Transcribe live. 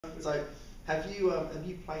So, have you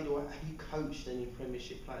played or have you coached any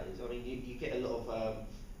Premiership players? I mean, you get a lot of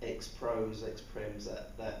ex-pros, ex-prems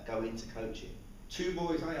that go into coaching. Two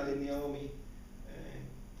boys I had in the army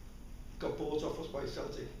got bought off us by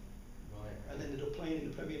Celtic, Right. and ended up playing in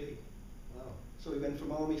the Premier League. Wow. So we went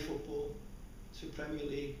from army football to Premier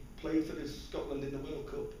League, played for Scotland in the World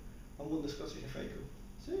Cup, and won the Scottish FA Cup.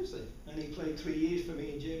 Seriously? And he played 3 years for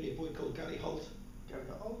me in Germany, a boy called Gary Holt. Gary,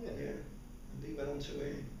 oh yeah. Yeah. And he went on to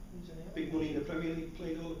He's in the big army. money in the Premier League,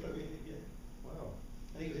 played all the Premier League, yeah. Wow.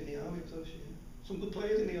 And he was in the army with us, yeah. Some good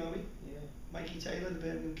players in the army. Yeah. Mikey Taylor, the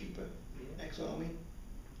Birmingham keeper, Yeah. ex-army.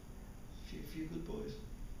 Few good boys.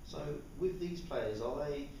 So, with these players, are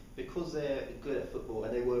they, because they're good at football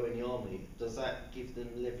and they were in the army, does that give them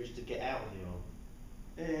leverage to get out of the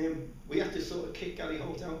army? We had to sort of kick Gary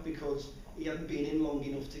Holt out because he hadn't been in long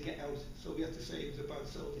enough to get out. So we had to say he was a bad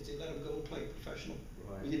soldier to let him go and play professional.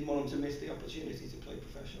 Right. We didn't want him to miss the opportunity to play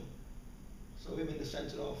professional. So him in the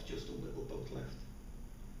centre half, just a little both left.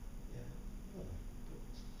 Yeah. Oh.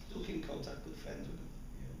 But still keep in contact, good friends with him.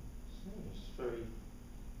 Yeah. Oh, it's very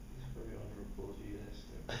honourable of you there,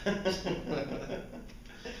 Steve.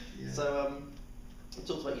 Yeah. So, you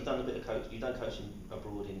talked about you've done a bit of you've done coaching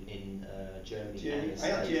abroad in Germany. And the I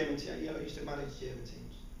had States. German teams. Yeah, I used to manage German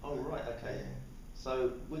teams. Oh right, okay. Yeah.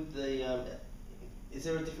 So with the, is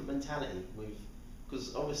there a different mentality with?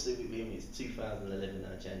 Because obviously it's 2011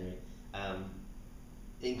 now, January.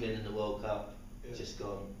 England in the World Cup, just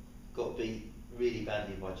got beat really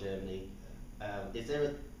badly by Germany. Is there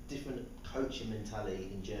a different coaching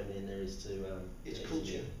mentality in Germany than there is to? It's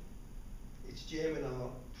culture. It's German are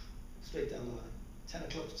straight down the line. 10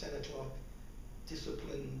 o'clock's 10 o'clock,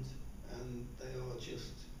 disciplined, and they are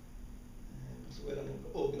just, what's the word I'm looking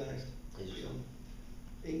for? Organised.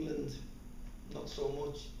 England, not so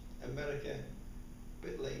much. America, a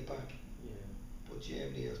bit laid back. Yeah. But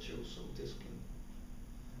Germany has shown some discipline,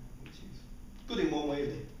 which is good in one way,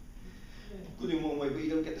 isn't it? Yeah. Good in one way, but you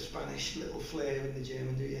don't get the Spanish little flair in the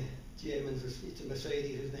German, do you? Germans, it's a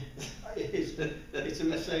Mercedes, isn't it? It is. It's a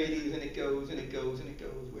Mercedes, and it goes and it goes and it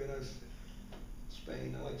goes. Whereas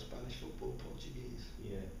Spain, I like Spanish football, Portuguese.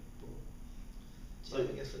 Yeah. But So I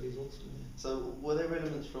guess the results. So were there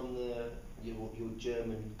elements from your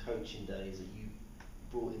German coaching days that you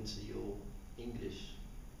brought into your English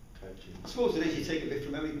coaching? I suppose it is. You take a bit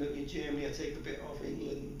from everything. In Germany, I take a bit off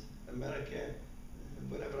England, America, and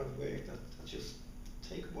wherever I've worked. I just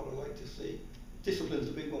take what I like to see. Discipline's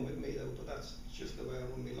a big one with me though, but that's just the way I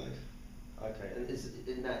run my life. Okay, and is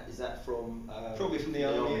that from? Probably from the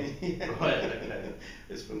army. Yeah. Right. Okay.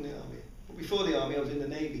 It's from the army. But before the army, I was in the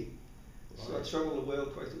navy, Right. so I travelled the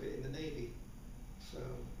world quite a bit in the navy.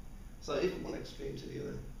 So if from one extreme to the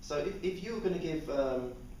other. So if you were going to give,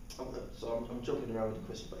 I'm jumping around with the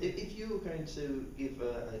question, but if you were going to give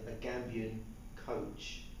a Gambian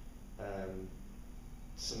coach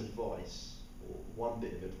some advice, or one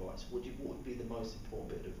bit of advice, what would be the most important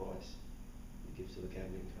bit of advice you give to a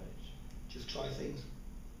Gambian coach? Just try things.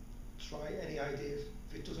 Try any ideas.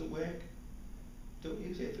 If it doesn't work, don't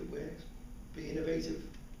use it. If it works, be innovative.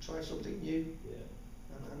 Try something new. Yeah.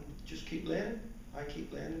 And just keep learning. I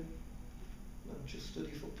keep learning. And just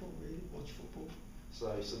study football, really. Watch football.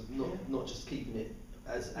 So not just keeping it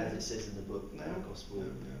as it says in the book, No. Gospel. No.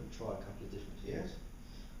 Try a couple of different things. Yes.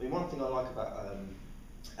 I mean, one thing I like about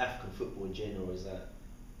African football in general is that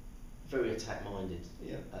very attack-minded.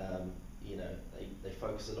 Yeah. You know, they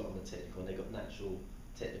focus a lot on the technical, and they've got natural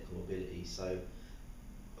technical ability. So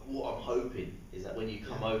what I'm hoping is that when you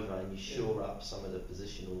come over and you shore up some of the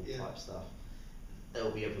positional type stuff,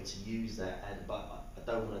 they'll be able to use that. But I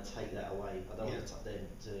don't want to take that away. I don't want them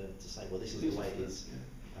to say, well, this is the way it is,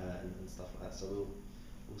 and stuff like that. So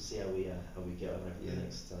we'll see how we get on over the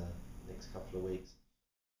next couple of weeks.